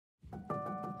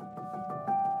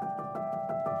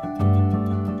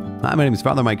Hi, my name is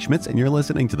Father Mike Schmitz, and you're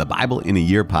listening to the Bible in a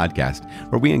Year podcast,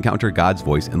 where we encounter God's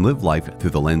voice and live life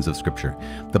through the lens of Scripture.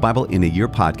 The Bible in a Year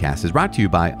podcast is brought to you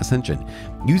by Ascension.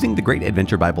 Using the Great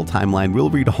Adventure Bible timeline,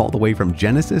 we'll read all the way from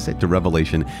Genesis to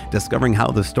Revelation, discovering how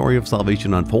the story of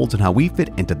salvation unfolds and how we fit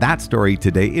into that story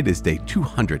today. It is day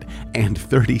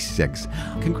 236.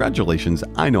 Congratulations.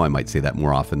 I know I might say that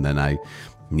more often than I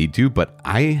need to, but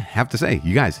I have to say,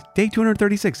 you guys, day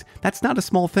 236, that's not a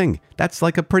small thing. That's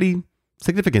like a pretty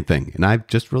significant thing, and I'm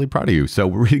just really proud of you. So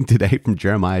we're reading today from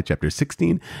Jeremiah chapter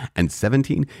 16 and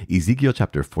 17, Ezekiel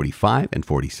chapter 45 and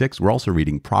 46. We're also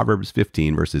reading Proverbs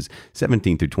 15 verses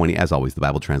 17 through 20. As always, the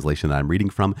Bible translation that I'm reading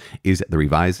from is the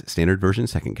Revised Standard Version,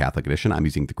 Second Catholic Edition. I'm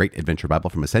using the Great Adventure Bible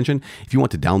from Ascension. If you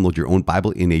want to download your own Bible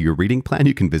in a Year reading plan,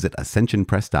 you can visit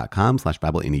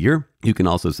ascensionpress.com/Bible in a Year. You can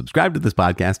also subscribe to this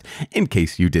podcast in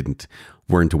case you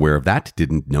weren't aware of that,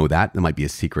 didn't know that. That might be a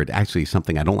secret, actually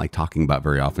something I don't like talking about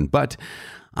very often, but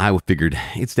I figured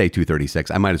it's day 236.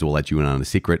 I might as well let you in on a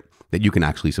secret that you can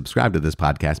actually subscribe to this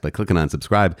podcast by clicking on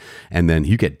subscribe, and then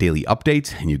you get daily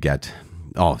updates, and you get,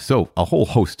 a whole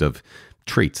host of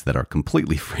treats that are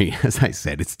completely free. As I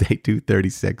said, it's day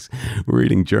 236. We're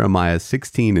reading Jeremiah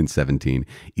 16 and 17,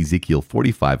 Ezekiel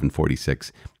 45 and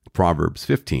 46, Proverbs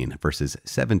 15, verses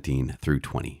 17 through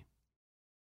 20.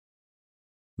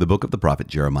 The book of the prophet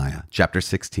Jeremiah, chapter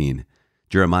 16,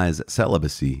 Jeremiah's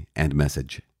celibacy and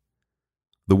message.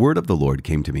 The word of the Lord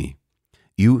came to me.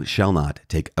 You shall not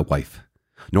take a wife,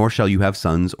 nor shall you have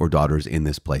sons or daughters in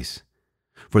this place.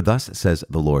 For thus says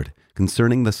the Lord,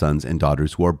 concerning the sons and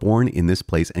daughters who are born in this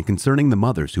place, and concerning the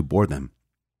mothers who bore them,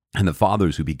 and the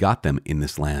fathers who begot them in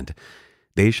this land,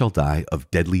 they shall die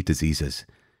of deadly diseases.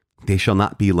 They shall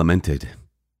not be lamented,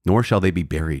 nor shall they be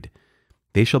buried.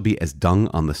 They shall be as dung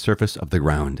on the surface of the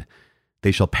ground.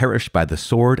 They shall perish by the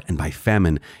sword and by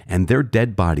famine, and their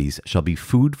dead bodies shall be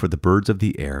food for the birds of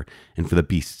the air and for the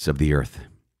beasts of the earth.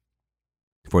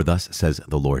 For thus says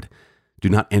the Lord, do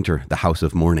not enter the house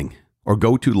of mourning, or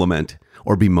go to lament,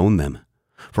 or bemoan them.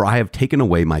 For I have taken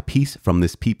away my peace from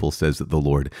this people, says the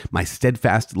Lord, my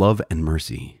steadfast love and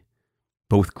mercy.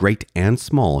 Both great and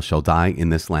small shall die in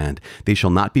this land. They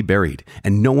shall not be buried,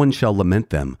 and no one shall lament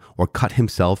them, or cut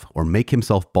himself, or make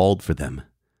himself bald for them.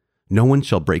 No one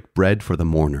shall break bread for the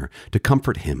mourner, to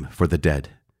comfort him for the dead.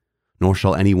 Nor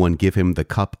shall anyone give him the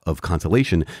cup of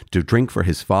consolation to drink for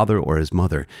his father or his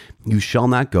mother. You shall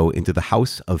not go into the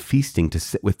house of feasting to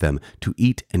sit with them, to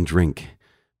eat and drink.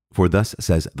 For thus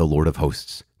says the Lord of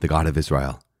hosts, the God of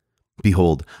Israel.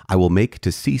 Behold, I will make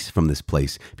to cease from this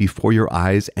place, before your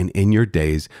eyes and in your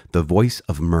days, the voice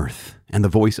of mirth and the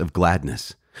voice of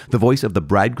gladness, the voice of the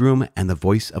bridegroom and the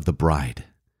voice of the bride.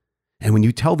 And when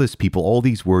you tell this people all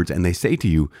these words, and they say to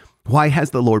you, why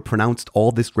has the Lord pronounced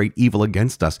all this great evil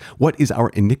against us? What is our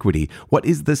iniquity? What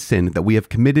is the sin that we have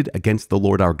committed against the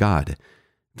Lord our God?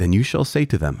 Then you shall say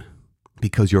to them,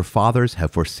 because your fathers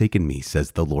have forsaken me,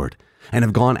 says the Lord, and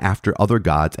have gone after other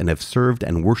gods, and have served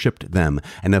and worshipped them,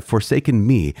 and have forsaken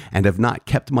me, and have not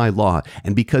kept my law,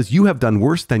 and because you have done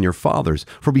worse than your fathers,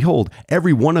 for behold,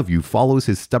 every one of you follows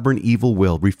his stubborn evil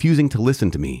will, refusing to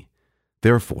listen to me.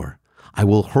 Therefore, I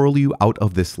will hurl you out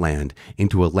of this land,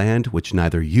 into a land which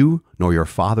neither you nor your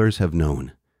fathers have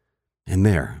known. And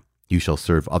there you shall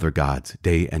serve other gods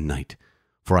day and night,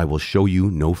 for I will show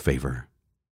you no favor.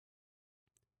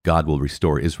 God will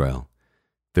restore Israel.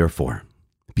 Therefore,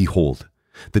 behold,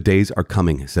 the days are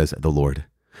coming, says the Lord,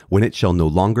 when it shall no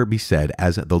longer be said,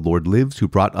 as the Lord lives who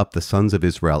brought up the sons of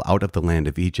Israel out of the land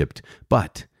of Egypt,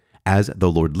 but as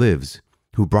the Lord lives,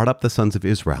 who brought up the sons of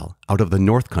Israel out of the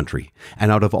north country,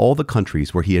 and out of all the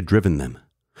countries where he had driven them.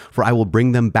 For I will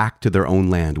bring them back to their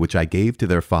own land, which I gave to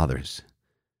their fathers.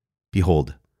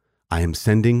 Behold, I am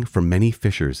sending for many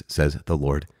fishers, says the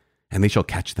Lord, and they shall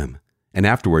catch them. And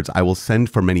afterwards I will send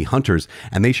for many hunters,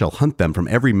 and they shall hunt them from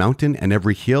every mountain and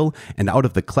every hill, and out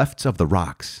of the clefts of the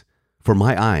rocks. For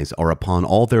my eyes are upon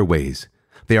all their ways.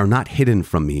 They are not hidden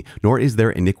from me, nor is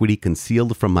their iniquity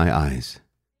concealed from my eyes.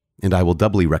 And I will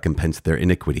doubly recompense their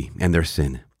iniquity and their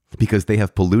sin, because they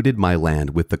have polluted my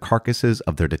land with the carcasses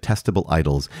of their detestable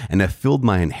idols, and have filled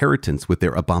my inheritance with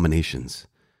their abominations.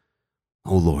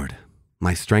 O Lord,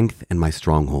 my strength and my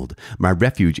stronghold, my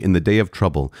refuge in the day of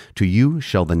trouble, to you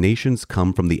shall the nations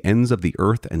come from the ends of the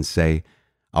earth and say,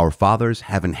 our fathers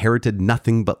have inherited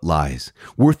nothing but lies,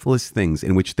 worthless things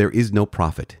in which there is no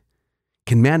profit.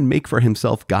 Can man make for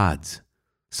himself gods?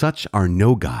 Such are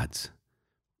no gods.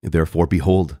 Therefore,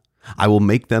 behold, I will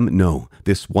make them know,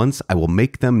 this once I will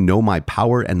make them know my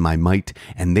power and my might,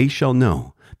 and they shall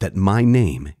know that my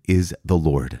name is the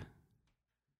Lord.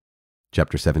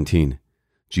 Chapter 17.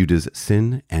 Judah's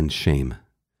sin and shame.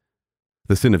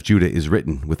 The sin of Judah is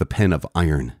written with a pen of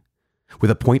iron. With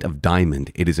a point of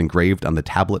diamond it is engraved on the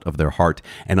tablet of their heart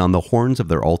and on the horns of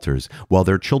their altars, while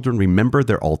their children remember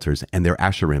their altars and their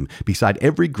Asherim beside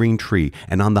every green tree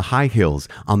and on the high hills,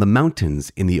 on the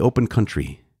mountains in the open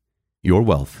country. Your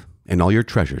wealth and all your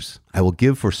treasures I will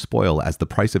give for spoil as the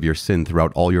price of your sin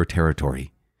throughout all your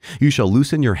territory. You shall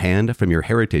loosen your hand from your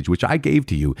heritage which I gave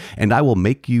to you, and I will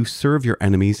make you serve your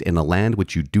enemies in a land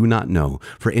which you do not know,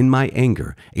 for in my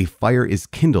anger a fire is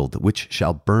kindled which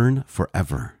shall burn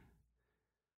forever.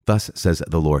 Thus says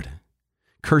the Lord,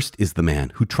 cursed is the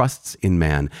man who trusts in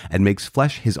man and makes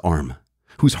flesh his arm,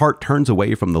 whose heart turns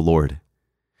away from the Lord.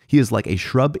 He is like a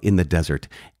shrub in the desert,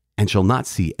 and shall not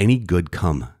see any good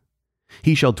come.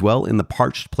 He shall dwell in the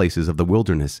parched places of the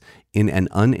wilderness, in an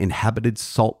uninhabited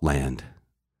salt land.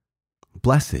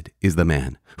 Blessed is the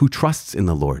man who trusts in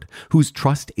the Lord, whose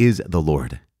trust is the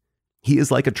Lord. He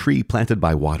is like a tree planted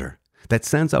by water, that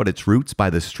sends out its roots by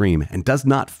the stream, and does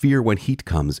not fear when heat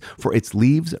comes, for its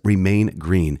leaves remain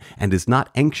green, and is not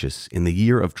anxious in the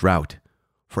year of drought,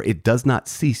 for it does not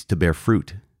cease to bear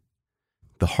fruit.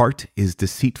 The heart is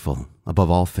deceitful above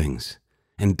all things,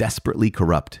 and desperately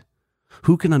corrupt.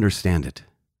 Who can understand it?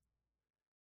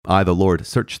 I, the Lord,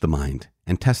 search the mind,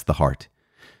 and test the heart,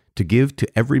 to give to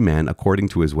every man according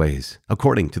to his ways,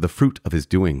 according to the fruit of his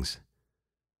doings.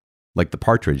 Like the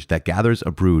partridge that gathers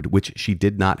a brood which she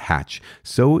did not hatch,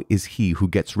 so is he who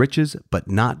gets riches, but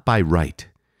not by right.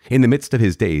 In the midst of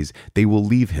his days they will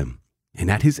leave him, and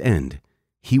at his end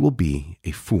he will be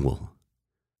a fool.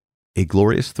 A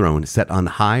glorious throne set on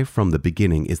high from the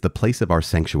beginning is the place of our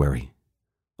sanctuary.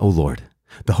 O Lord,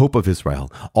 the hope of Israel,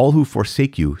 all who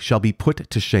forsake you shall be put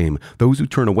to shame. Those who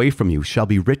turn away from you shall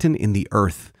be written in the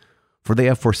earth. For they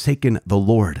have forsaken the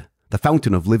Lord, the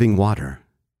fountain of living water.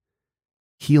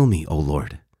 Heal me, O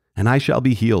Lord, and I shall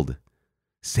be healed.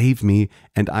 Save me,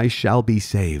 and I shall be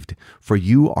saved, for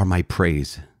you are my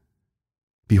praise.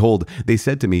 Behold, they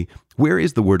said to me, where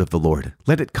is the word of the Lord?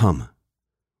 Let it come.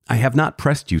 I have not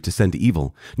pressed you to send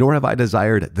evil, nor have I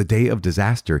desired the day of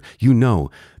disaster. You know,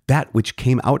 that which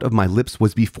came out of my lips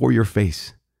was before your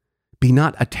face. Be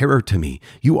not a terror to me.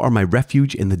 You are my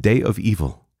refuge in the day of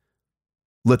evil.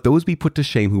 Let those be put to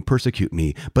shame who persecute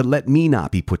me, but let me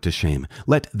not be put to shame.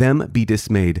 Let them be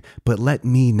dismayed, but let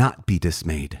me not be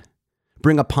dismayed.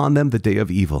 Bring upon them the day of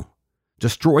evil.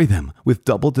 Destroy them with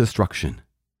double destruction.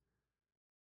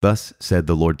 Thus said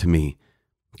the Lord to me,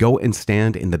 go and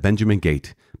stand in the Benjamin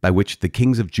gate, by which the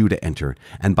kings of Judah enter,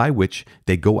 and by which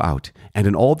they go out, and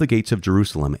in all the gates of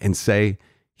Jerusalem, and say,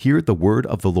 hear the word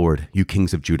of the Lord, you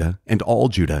kings of Judah, and all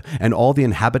the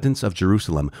inhabitants of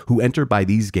Jerusalem, who enter by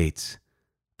these gates.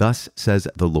 Thus says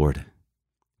the Lord,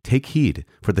 take heed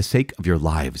for the sake of your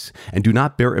lives, and do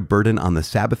not bear a burden on the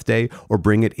Sabbath day or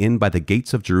bring it in by the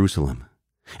gates of Jerusalem.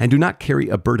 And do not carry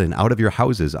a burden out of your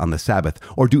houses on the Sabbath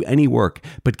or do any work,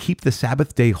 but keep the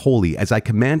Sabbath day holy as I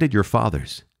commanded your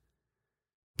fathers.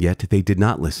 Yet they did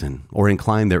not listen or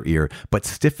incline their ear, but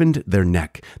stiffened their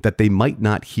neck, that they might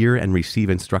not hear and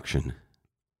receive instruction.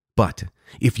 But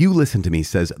if you listen to me,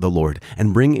 says the Lord,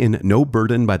 and bring in no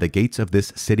burden by the gates of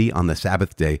this city on the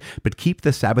Sabbath day, but keep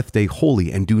the Sabbath day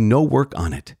holy and do no work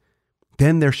on it,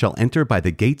 then there shall enter by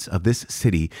the gates of this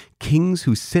city kings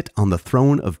who sit on the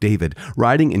throne of David,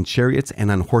 riding in chariots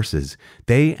and on horses,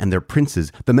 they and their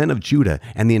princes, the men of Judah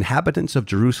and the inhabitants of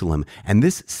Jerusalem, and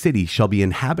this city shall be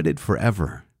inhabited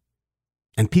forever.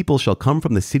 And people shall come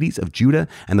from the cities of Judah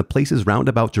and the places round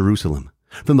about Jerusalem,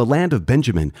 from the land of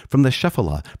Benjamin, from the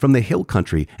Shephelah, from the hill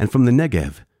country, and from the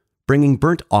Negev, bringing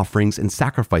burnt offerings and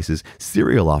sacrifices,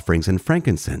 cereal offerings and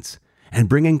frankincense, and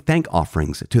bringing thank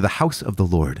offerings to the house of the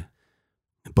Lord.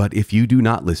 But if you do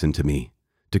not listen to me,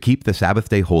 to keep the Sabbath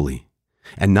day holy,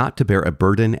 and not to bear a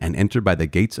burden and enter by the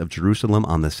gates of Jerusalem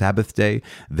on the Sabbath day,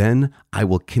 then I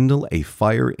will kindle a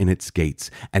fire in its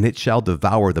gates, and it shall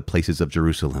devour the places of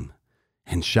Jerusalem,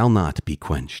 and shall not be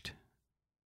quenched.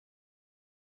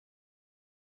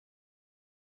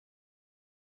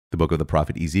 The book of the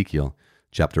prophet Ezekiel,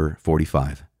 chapter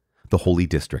 45, the holy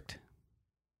district.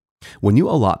 When you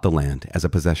allot the land as a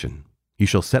possession, you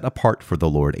shall set apart for the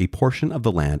Lord a portion of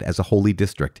the land as a holy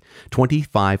district,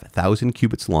 25,000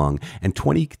 cubits long and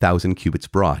 20,000 cubits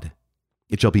broad.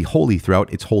 It shall be holy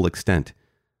throughout its whole extent.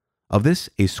 Of this,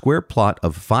 a square plot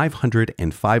of 500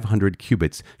 and 500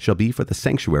 cubits shall be for the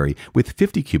sanctuary, with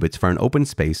 50 cubits for an open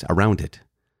space around it.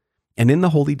 And in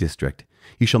the holy district,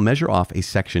 you shall measure off a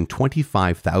section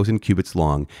 25,000 cubits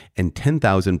long and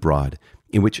 10,000 broad,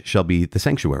 in which shall be the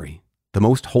sanctuary, the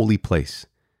most holy place.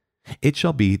 It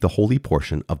shall be the holy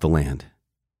portion of the land.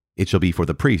 It shall be for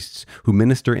the priests who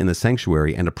minister in the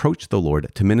sanctuary and approach the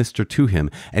Lord to minister to him,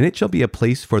 and it shall be a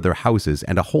place for their houses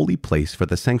and a holy place for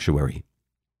the sanctuary.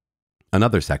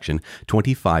 Another section,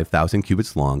 25,000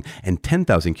 cubits long and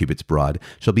 10,000 cubits broad,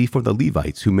 shall be for the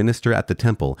Levites who minister at the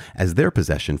temple as their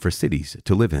possession for cities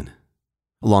to live in.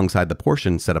 Alongside the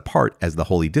portion set apart as the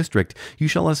holy district, you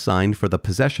shall assign for the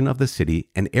possession of the city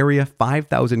an area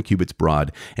 5,000 cubits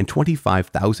broad and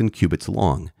 25,000 cubits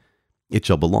long. It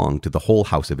shall belong to the whole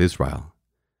house of Israel.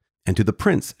 And to the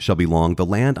prince shall belong the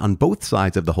land on both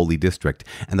sides of the holy district,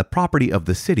 and the property of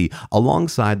the city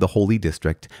alongside the holy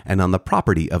district, and on the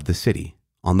property of the city,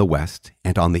 on the west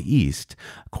and on the east,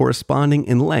 corresponding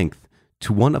in length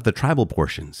to one of the tribal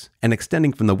portions, and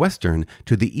extending from the western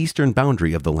to the eastern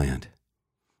boundary of the land.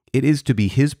 It is to be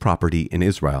his property in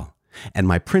Israel. And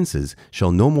my princes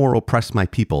shall no more oppress my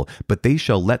people, but they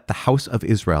shall let the house of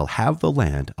Israel have the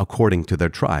land according to their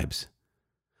tribes.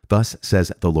 Thus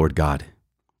says the Lord God,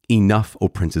 Enough, O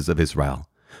princes of Israel.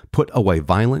 Put away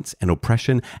violence and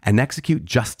oppression, and execute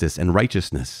justice and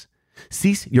righteousness.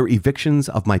 Cease your evictions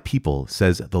of my people,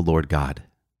 says the Lord God.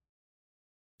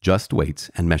 Just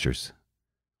weights and measures.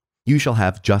 You shall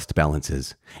have just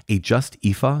balances, a just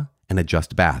ephah and a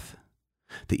just bath.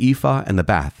 The ephah and the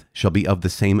bath shall be of the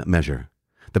same measure,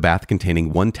 the bath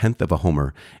containing 1/10 of a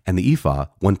homer, and the ephah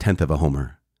 1/10 of a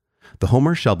homer. The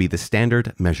homer shall be the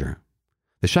standard measure.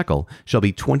 The shekel shall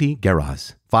be 20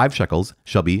 gerahs, 5 shekels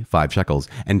shall be 5 shekels,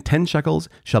 and 10 shekels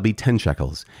shall be 10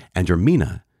 shekels, and your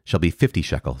mina shall be 50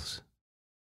 shekels.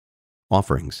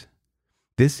 Offerings.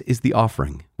 This is the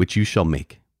offering which you shall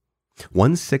make.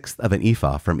 1/6 of an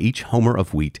ephah from each homer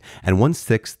of wheat, and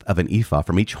 1/6 of an ephah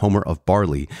from each homer of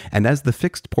barley, and as the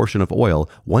fixed portion of oil,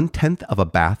 1/10 of a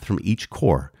bath from each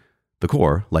kor. The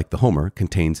kor, like the homer,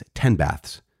 contains 10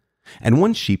 baths. And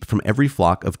 1 sheep from every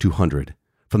flock of 200,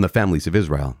 from the families of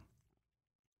Israel.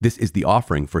 This is the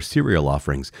offering for cereal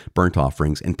offerings, burnt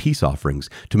offerings, and peace offerings,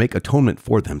 to make atonement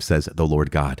for them, says the Lord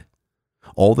God.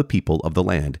 All the people of the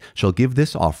land shall give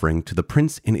this offering to the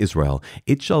prince in Israel.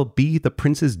 It shall be the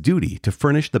prince's duty to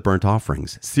furnish the burnt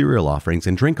offerings, cereal offerings,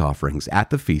 and drink offerings at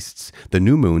the feasts, the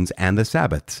new moons, and the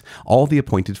Sabbaths, all the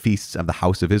appointed feasts of the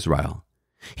house of Israel.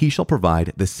 He shall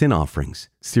provide the sin offerings,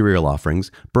 cereal offerings,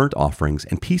 burnt offerings,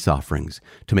 and peace offerings,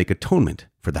 to make atonement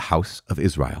for the house of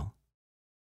Israel.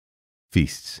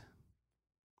 Feasts.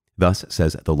 Thus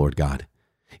says the Lord God,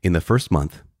 In the first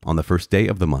month, on the first day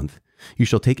of the month, you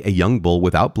shall take a young bull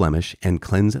without blemish and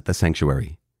cleanse the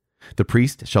sanctuary. The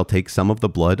priest shall take some of the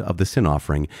blood of the sin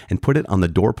offering and put it on the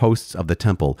doorposts of the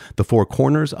temple, the 4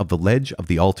 corners of the ledge of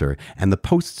the altar, and the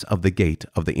posts of the gate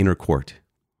of the inner court.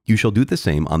 You shall do the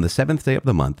same on the 7th day of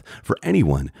the month for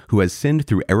anyone who has sinned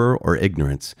through error or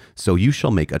ignorance, so you shall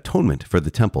make atonement for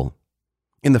the temple.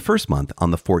 In the first month,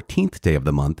 on the 14th day of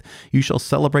the month, you shall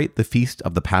celebrate the feast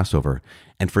of the Passover,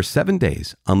 and for 7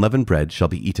 days unleavened bread shall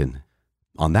be eaten.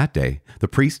 On that day, the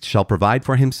priest shall provide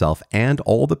for himself and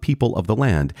all the people of the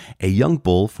land a young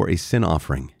bull for a sin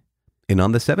offering. And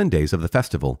on the 7 days of the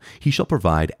festival, he shall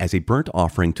provide as a burnt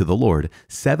offering to the Lord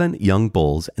 7 young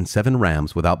bulls and 7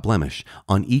 rams without blemish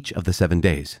on each of the 7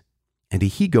 days, and a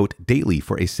he-goat daily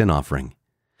for a sin offering.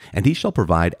 And he shall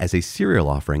provide as a cereal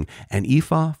offering an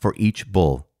ephah for each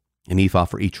bull, an ephah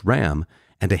for each ram,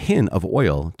 and a hin of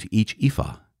oil to each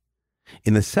ephah.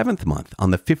 In the 7th month,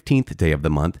 on the 15th day of the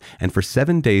month, and for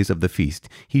 7 days of the feast,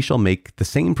 he shall make the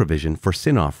same provision for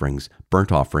sin offerings,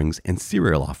 burnt offerings, and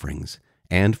cereal offerings,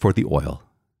 and for the oil.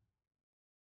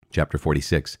 Chapter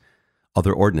 46.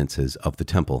 Other ordinances of the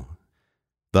temple.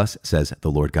 Thus says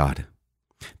the Lord God,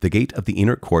 The gate of the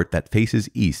inner court that faces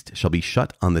east shall be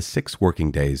shut on the 6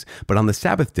 working days, but on the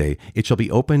Sabbath day it shall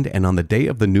be opened, and on the day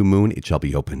of the new moon it shall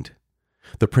be opened.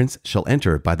 The prince shall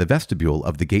enter by the vestibule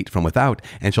of the gate from without,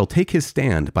 and shall take his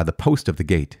stand by the post of the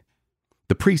gate.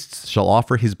 The priests shall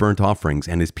offer his burnt offerings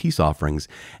and his peace offerings,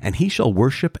 and he shall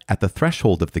worship at the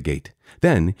threshold of the gate.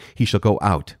 Then he shall go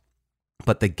out.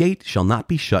 But the gate shall not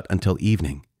be shut until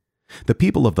evening. The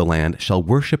people of the land shall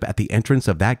worship at the entrance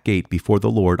of that gate before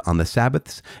the Lord on the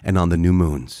Sabbaths and on the new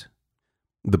moons.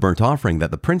 The burnt offering that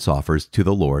the prince offers to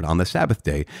the Lord on the Sabbath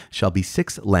day shall be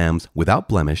 6 lambs without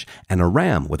blemish and a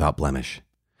ram without blemish.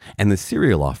 And the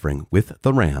cereal offering with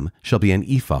the ram shall be an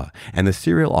ephah, and the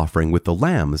cereal offering with the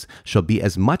lambs shall be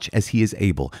as much as he is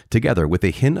able, together with a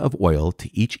hin of oil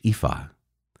to each ephah.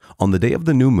 On the day of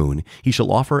the new moon he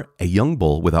shall offer a young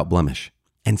bull without blemish,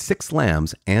 and 6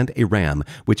 lambs and a ram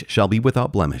which shall be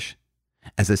without blemish.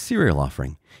 As a cereal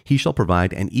offering he shall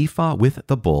provide an ephah with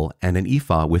the bull and an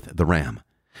ephah with the ram,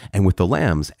 and with the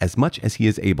lambs as much as he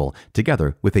is able,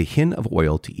 together with a hin of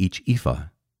oil to each ephah.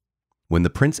 When the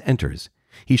prince enters,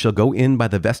 He shall go in by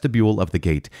the vestibule of the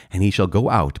gate, and he shall go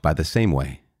out by the same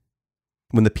way.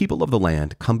 When the people of the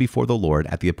land come before the Lord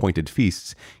at the appointed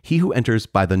feasts, he who enters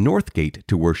by the north gate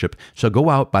to worship shall go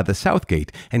out by the south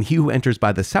gate, and he who enters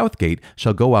by the south gate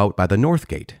shall go out by the north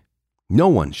gate. No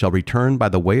one shall return by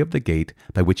the way of the gate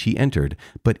by which he entered,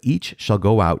 but each shall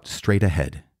go out straight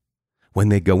ahead. When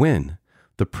they go in,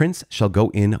 the prince shall go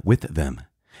in with them,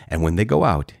 and when they go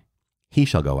out, he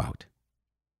shall go out.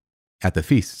 At the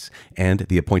feasts and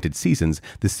the appointed seasons,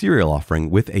 the cereal offering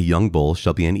with a young bull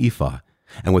shall be an ephah,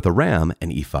 and with a ram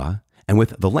an ephah, and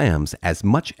with the lambs as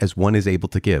much as one is able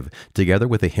to give, together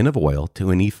with a hin of oil to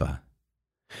an ephah.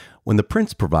 When the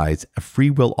prince provides a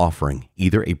freewill offering,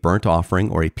 either a burnt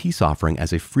offering or a peace offering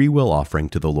as a freewill offering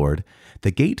to the Lord,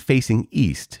 the gate facing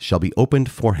east shall be opened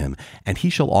for him, and he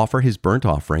shall offer his burnt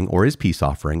offering or his peace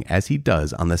offering as he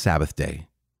does on the Sabbath day.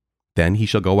 Then he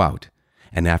shall go out,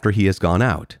 and after he has gone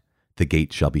out, the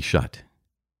gate shall be shut.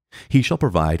 He shall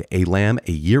provide a lamb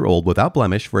a year old without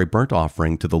blemish for a burnt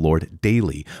offering to the Lord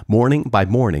daily. Morning by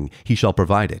morning he shall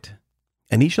provide it.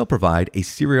 And he shall provide a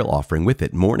cereal offering with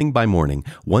it morning by morning,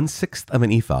 1/6 of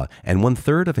an ephah, and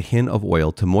 1/3 of a hin of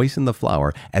oil to moisten the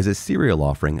flour as a cereal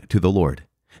offering to the Lord.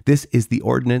 This is the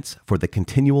ordinance for the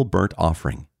continual burnt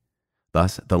offering.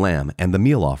 Thus the lamb and the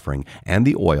meal offering and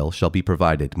the oil shall be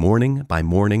provided morning by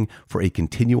morning for a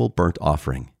continual burnt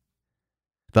offering.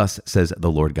 Thus says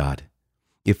the Lord God,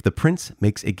 if the prince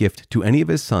makes a gift to any of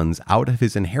his sons out of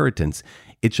his inheritance,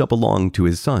 it shall belong to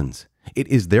his sons. It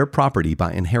is their property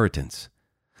by inheritance.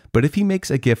 But if he makes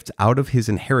a gift out of his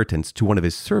inheritance to one of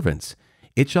his servants,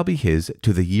 it shall be his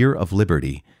to the year of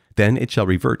liberty. Then it shall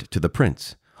revert to the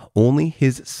prince. Only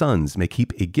his sons may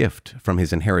keep a gift from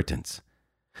his inheritance.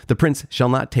 The prince shall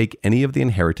not take any of the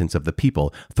inheritance of the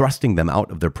people, thrusting them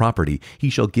out of their property. He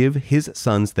shall give his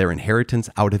sons their inheritance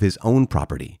out of his own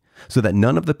property, so that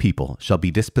none of the people shall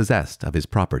be dispossessed of his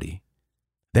property.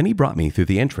 Then he brought me through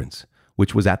the entrance,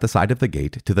 which was at the side of the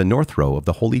gate, to the north row of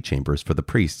the holy chambers for the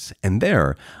priests, and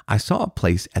there I saw a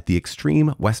place at the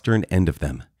extreme western end of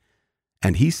them.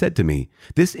 And he said to me,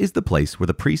 this is the place where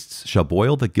the priests shall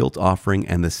boil the guilt offering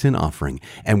and the sin offering,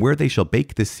 and where they shall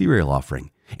bake the cereal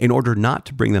offering, in order not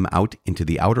to bring them out into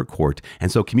the outer court,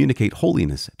 and so communicate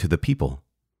holiness to the people.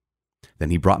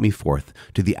 Then he brought me forth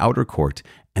to the outer court,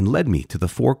 and led me to the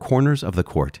four corners of the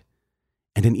court.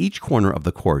 And in each corner of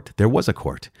the court there was a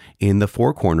court. In the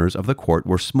four corners of the court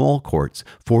were small courts,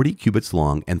 40 cubits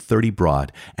long and 30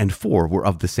 broad, and 4 were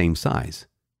of the same size.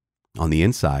 On the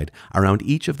inside, around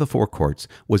each of the 4 courts,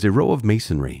 was a row of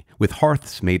masonry, with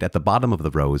hearths made at the bottom of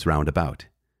the rows round about.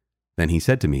 Then he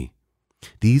said to me,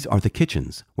 these are the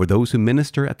kitchens where those who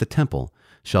minister at the temple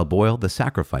shall boil the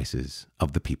sacrifices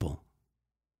of the people.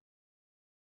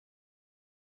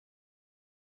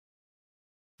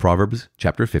 Proverbs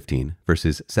chapter 15,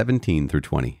 verses 17 through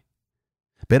 20.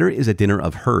 Better is a dinner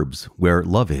of herbs where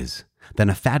love is,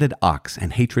 than a fatted ox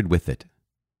and hatred with it.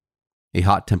 A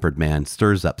hot-tempered man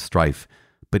stirs up strife,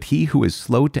 but he who is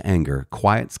slow to anger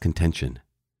quiets contention.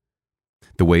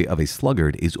 The way of a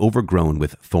sluggard is overgrown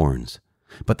with thorns,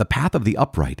 but the path of the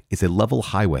upright is a level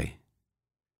highway.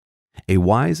 A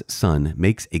wise son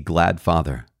makes a glad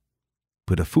father,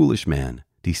 but a foolish man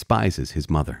despises his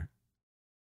mother.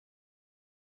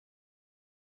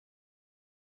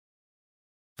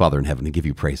 Father in heaven, I give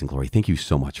you praise and glory. Thank you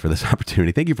so much for this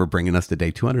opportunity. Thank you for bringing us to day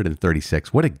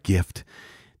 236. What a gift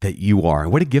that you are.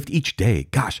 And what a gift each day.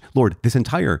 Gosh, Lord, this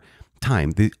entire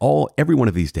time, every one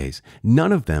of these days,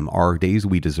 none of them are days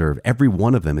we deserve. Every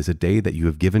one of them is a day that you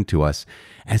have given to us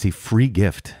as a free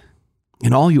gift.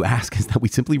 And all you ask is that we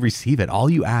simply receive it. All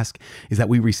you ask is that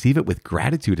we receive it with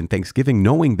gratitude and thanksgiving,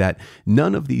 knowing that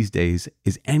none of these days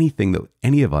is anything that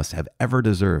any of us have ever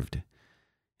deserved.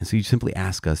 And so you simply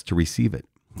ask us to receive it.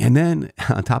 And then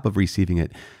on top of receiving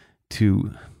it,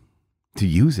 to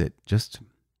use it just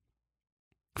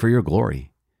for your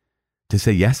glory, to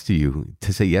say yes to you,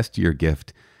 to say yes to your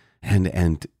gift,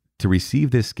 and to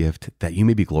receive this gift that you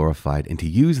may be glorified, and to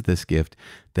use this gift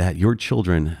that your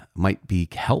children might be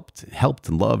helped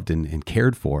and loved and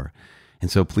cared for. And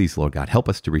so please, Lord God, help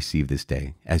us to receive this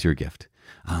day as your gift.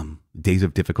 Days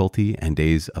of difficulty and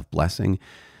days of blessing,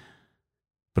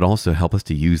 but also help us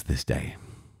to use this day.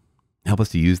 Help us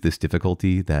to use this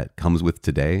difficulty that comes with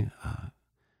today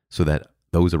so that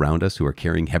those around us who are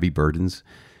carrying heavy burdens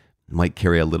might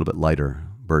carry a little bit lighter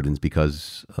burdens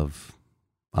because of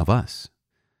us.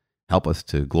 Help us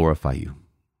to glorify you.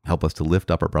 Help us to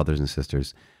lift up our brothers and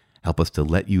sisters Help us to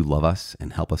let you love us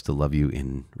and help us to love you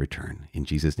in return. In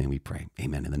Jesus' name we pray.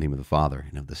 Amen. In the name of the Father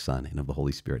and of the Son and of the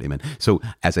Holy Spirit. Amen. So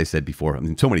as I said before,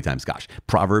 so many times,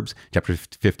 Proverbs chapter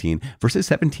 15, verses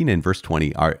 17 and verse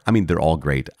 20 they're all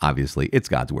great. Obviously, it's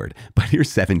God's word. But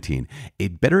here's 17.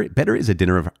 Better is a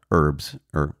dinner of herbs,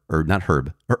 or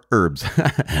herbs,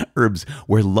 herbs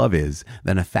where love is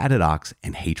than a fatted ox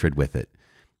and hatred with it.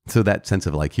 So that sense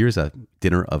of like, here's a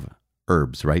dinner of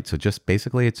herbs, right? So just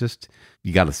basically it's just,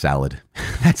 you got a salad.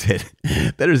 That's it.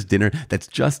 Better is dinner that's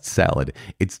just salad.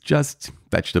 It's just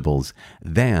vegetables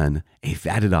than a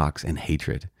fatted ox and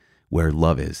hatred where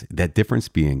love is. That difference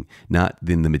being not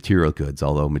in the material goods,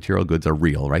 although material goods are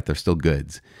real, right? They're still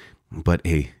goods, but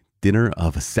a dinner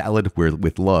of a salad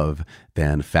with love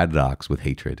than fatted ox with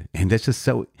hatred. And that's just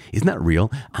so, isn't that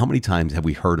real? How many times have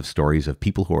we heard of stories of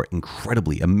people who are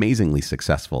incredibly, amazingly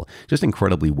successful, just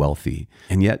incredibly wealthy,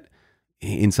 and yet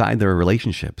inside their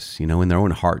relationships, in their own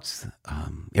hearts,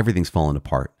 everything's fallen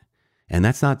apart. And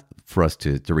that's not for us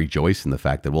to rejoice in the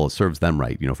fact that, well, it serves them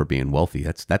right, for being wealthy.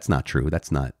 That's not true.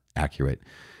 That's not accurate.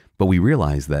 But we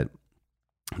realize that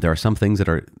there are some things that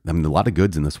are, a lot of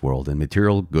goods in this world, and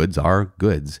material goods are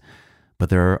goods, but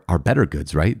there are better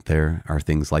goods, right? There are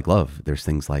things like love. There's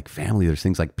things like family. There's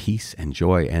things like peace and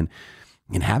joy, and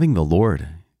in having the Lord,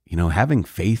 having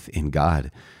faith in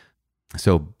God.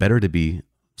 So better to be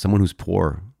someone who's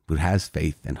poor, who has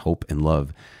faith and hope and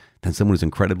love, than someone who's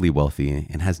incredibly wealthy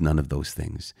and has none of those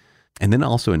things. And then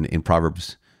also in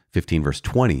Proverbs 15, verse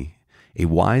 20, a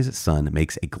wise son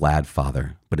makes a glad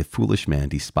father, but a foolish man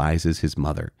despises his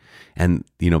mother. And,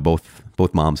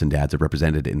 both moms and dads are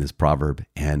represented in this proverb,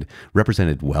 and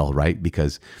represented well, right?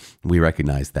 Because we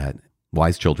recognize that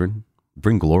wise children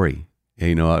bring glory,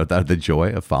 the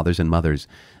joy of fathers and mothers.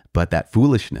 But that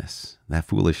foolishness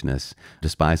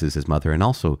despises his mother and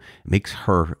also makes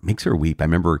her weep. I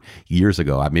remember years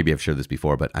ago, maybe I've shared this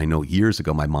before, but I know years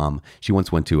ago, my mom, she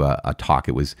once went to a talk.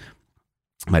 It was,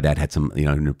 my dad had some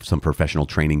professional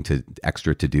training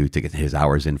extra to do to get his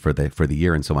hours in for the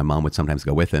year. And so my mom would sometimes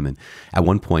go with him. And at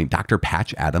one point, Dr.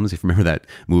 Patch Adams, if you remember that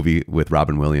movie with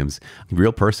Robin Williams,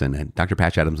 real person. And Dr.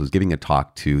 Patch Adams was giving a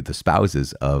talk to the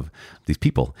spouses of these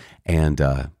people. And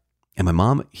my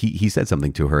mom, he said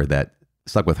something to her that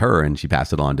stuck with her, and she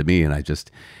passed it on to me. And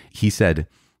he said,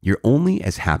 "You're only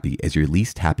as happy as your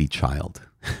least happy child."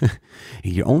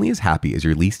 You're only as happy as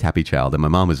your least happy child. And my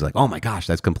mom was like, "Oh my gosh,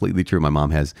 that's completely true." My mom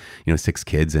has, 6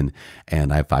 kids, and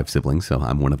I have 5 siblings. So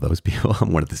I'm one of those people.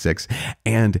 I'm one of the 6.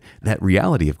 And that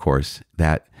reality, of course,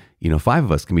 that 5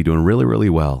 of us can be doing really, really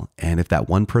well. And if that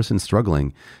one person's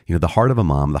struggling, the heart of a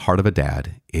mom, the heart of a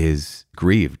dad is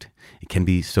grieved. It can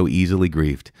be so easily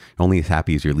grieved. Only as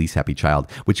happy as your least happy child,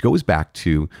 which goes back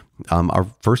to our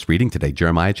first reading today,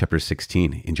 Jeremiah chapter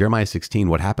 16. In Jeremiah 16,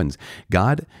 what happens?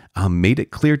 God made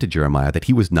it clear to Jeremiah that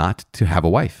he was not to have a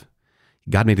wife.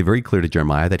 God made it very clear to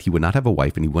Jeremiah that he would not have a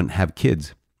wife and he wouldn't have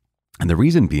kids. And the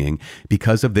reason being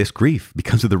because of this grief,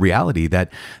 because of the reality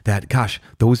that gosh,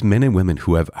 those men and women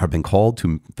who have been called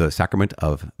to the sacrament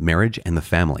of marriage and the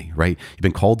family, right? You've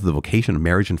been called to the vocation of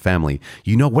marriage and family.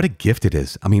 What a gift it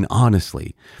is.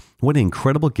 Honestly, what an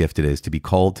incredible gift it is to be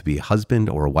called to be a husband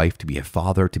or a wife, to be a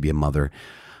father, to be a mother.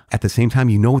 At the same time,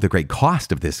 the great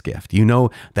cost of this gift.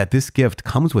 That this gift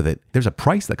comes with it. There's a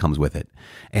price that comes with it.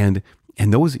 And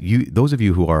those of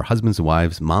you who are husbands and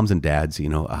wives, moms and dads,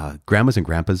 grandmas and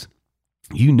grandpas,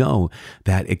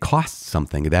 that it costs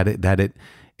something, that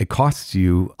it costs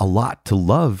you a lot to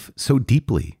love so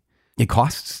deeply. It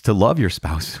costs to love your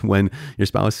spouse when your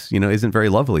spouse, isn't very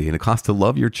lovely. And it costs to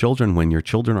love your children when your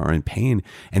children are in pain.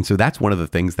 And so that's one of the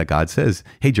things that God says,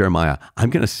 "Hey, Jeremiah, I'm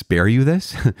going to spare you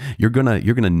this. You're going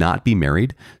to not be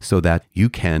married so that you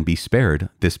can be spared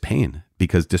this pain,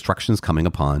 because destruction is coming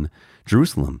upon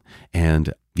Jerusalem.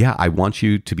 And yeah, I want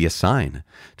you to be a sign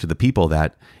to the people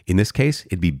that in this case,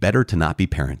 it'd be better to not be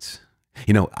parents."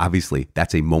 Obviously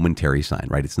that's a momentary sign,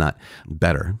 right? It's not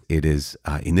better. It is,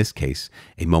 in this case,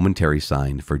 a momentary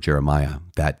sign for Jeremiah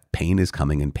that pain is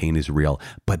coming and pain is real.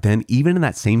 But then even in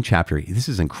that same chapter, this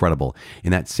is incredible.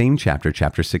 In that same chapter,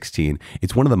 chapter 16,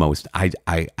 it's one of the most, I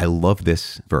love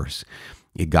this verse.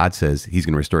 God says he's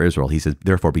going to restore Israel. He says,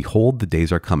 "Therefore, behold, the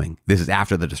days are coming." This is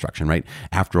after the destruction, right?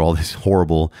 After all this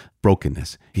horrible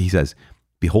brokenness. He says,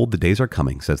 "Behold, the days are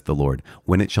coming, says the Lord,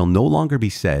 when it shall no longer be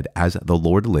said, as the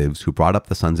Lord lives, who brought up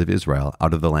the sons of Israel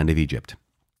out of the land of Egypt."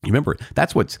 Remember,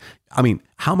 that's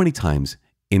how many times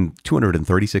in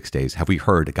 236 days have we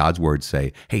heard God's word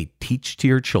say, "Hey, teach to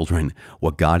your children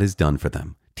what God has done for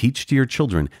them. Teach to your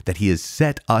children that he has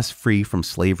set us free from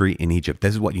slavery in Egypt."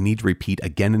 This is what you need to repeat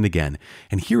again and again.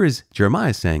 And here is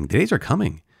Jeremiah saying, the days are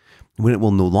coming when it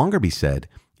will no longer be said,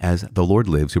 as the Lord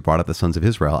lives, who brought up the sons of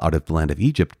Israel out of the land of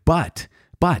Egypt, but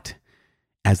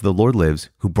as the Lord lives,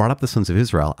 who brought up the sons of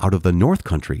Israel out of the north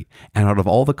country and out of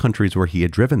all the countries where he had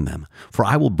driven them. For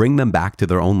I will bring them back to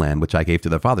their own land, which I gave to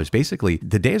their fathers. Basically,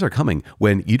 the days are coming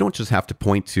when you don't just have to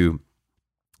point to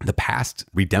the past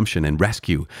redemption and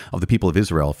rescue of the people of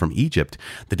Israel from Egypt.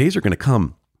 The days are going to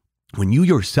come when you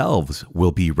yourselves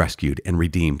will be rescued and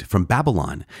redeemed from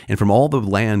Babylon and from all the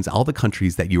lands, all the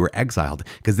countries that you were exiled.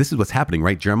 Because this is what's happening,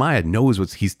 right? Jeremiah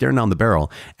knows he's staring down the barrel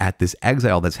at this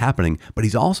exile that's happening, but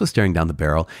he's also staring down the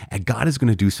barrel at God is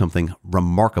going to do something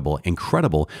remarkable,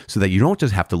 incredible, so that you don't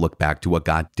just have to look back to what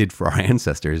God did for our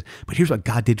ancestors, but here's what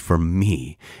God did for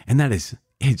me. And that is,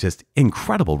 it's just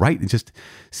incredible, right? It's just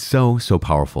so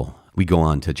powerful. We go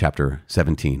on to chapter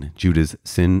 17, Judah's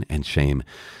sin and shame.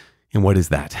 And what is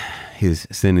that? His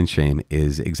sin and shame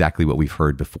is exactly what we've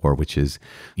heard before, which is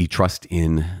you trust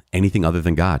in anything other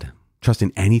than God. Trust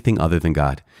in anything other than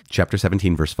God. Chapter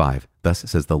 17, verse 5, thus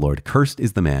says the Lord, cursed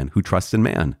is the man who trusts in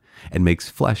man and makes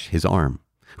flesh his arm,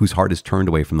 whose heart is turned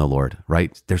away from the Lord,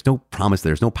 right? There's no promise,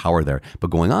 there's no power there. But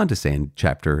going on to say in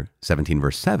chapter 17,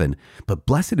 verse 7, but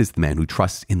blessed is the man who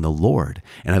trusts in the Lord.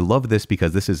 And I love this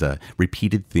because this is a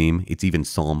repeated theme. It's even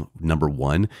Psalm number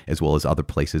 1, as well as other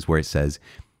places where it says,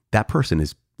 that person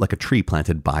is like a tree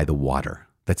planted by the water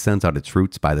that sends out its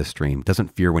roots by the stream,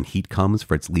 doesn't fear when heat comes,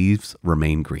 for its leaves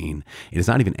remain green. It is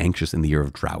not even anxious in the year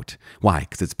of drought. Why?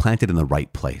 Because it's planted in the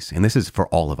right place. And this is for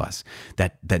all of us,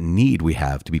 that need we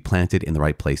have to be planted in the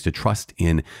right place, to trust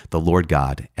in the Lord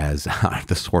God as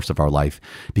the source of our life,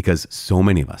 because so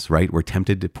many of us, right, we're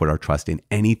tempted to put our trust in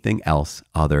anything else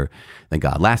other than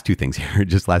God. Last two things here,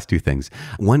 just last two things.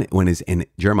 One is in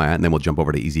Jeremiah, and then we'll jump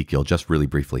over to Ezekiel just really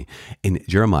briefly. In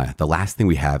Jeremiah, the last thing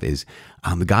we have is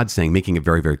God saying, making it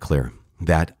very, very clear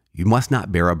that you must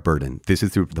not bear a burden. This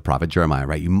is through the prophet Jeremiah,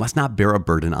 right? You must not bear a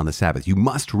burden on the Sabbath. You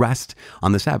must rest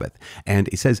on the Sabbath. And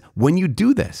it says, when you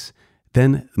do this,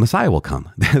 then Messiah will come.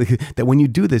 That when you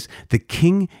do this, the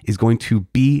king is going to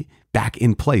be back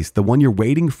in place. The one you're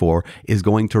waiting for is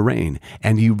going to reign.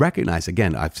 And you recognize,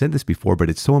 again, I've said this before, but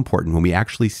it's so important when we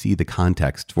actually see the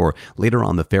context for later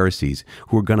on the Pharisees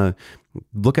who are going to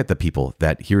look at the people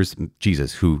that here's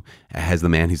Jesus who has the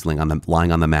man who's lying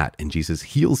on the mat, and Jesus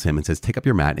heals him and says, take up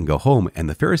your mat and go home. And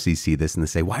the Pharisees see this and they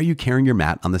say, why are you carrying your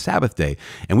mat on the Sabbath day?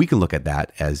 And we can look at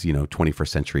that as, 21st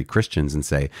century Christians and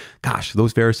say, gosh,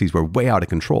 those Pharisees were way out of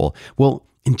control. Well,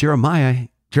 in Jeremiah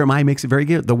makes it very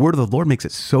clear. The word of the Lord makes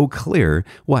it so clear.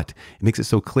 What? It makes it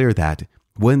so clear that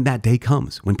when that day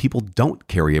comes, when people don't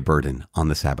carry a burden on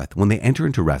the Sabbath, when they enter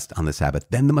into rest on the Sabbath,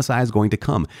 then the Messiah is going to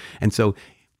come. And so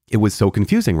it was so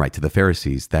confusing, right, to the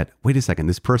Pharisees that, wait a second,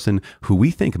 this person who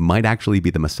we think might actually be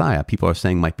the Messiah, people are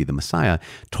saying might be the Messiah,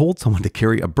 told someone to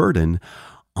carry a burden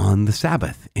on the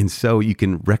Sabbath. And so you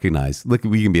can recognize, look,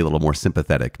 we can be a little more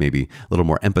sympathetic, maybe a little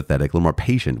more empathetic, a little more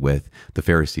patient with the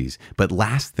Pharisees. But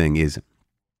last thing is,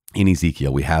 in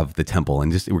Ezekiel, we have the temple,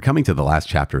 and we're coming to the last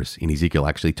chapters in Ezekiel.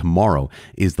 Actually, tomorrow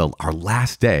is our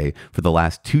last day for the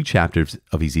last two chapters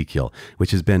of Ezekiel,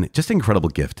 which has been just an incredible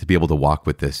gift to be able to walk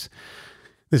with this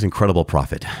incredible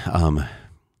prophet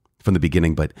from the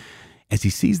beginning. But as he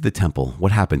sees the temple,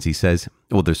 what happens? He says,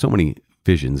 well, there's so many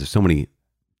visions, there's so many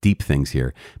deep things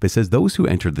here, but it says those who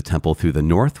enter the temple through the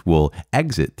north will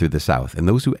exit through the south, and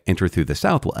those who enter through the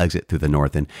south will exit through the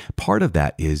north. And part of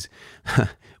that is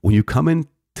when you come into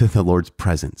the Lord's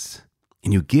presence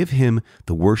and you give him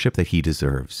the worship that he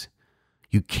deserves,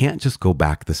 you can't just go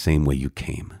back the same way you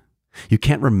came. You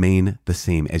can't remain the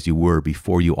same as you were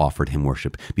before you offered him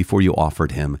worship, before you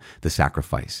offered him the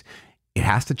sacrifice. It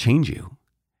has to change you.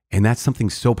 And that's something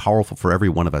so powerful for every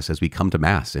one of us as we come to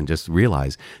Mass and just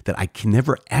realize that I can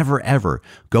never, ever, ever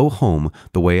go home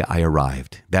the way I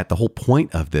arrived. That the whole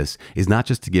point of this is not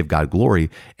just to give God glory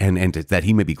and that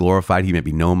he may be glorified, he may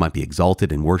be known, might be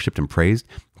exalted and worshiped and praised,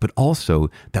 but also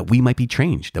that we might be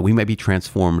changed, that we might be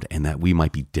transformed, and that we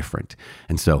might be different.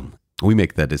 And so we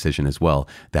make that decision as well,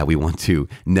 that we want to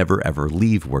never, ever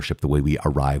leave worship the way we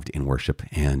arrived in worship.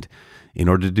 And in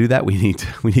order to do that, we need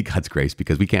God's grace,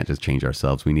 because we can't just change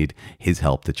ourselves. We need his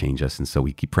help to change us. And so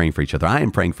we keep praying for each other. I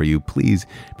am praying for you. Please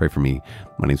pray for me.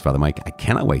 My name is Father Mike. I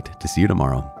cannot wait to see you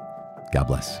tomorrow. God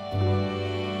bless.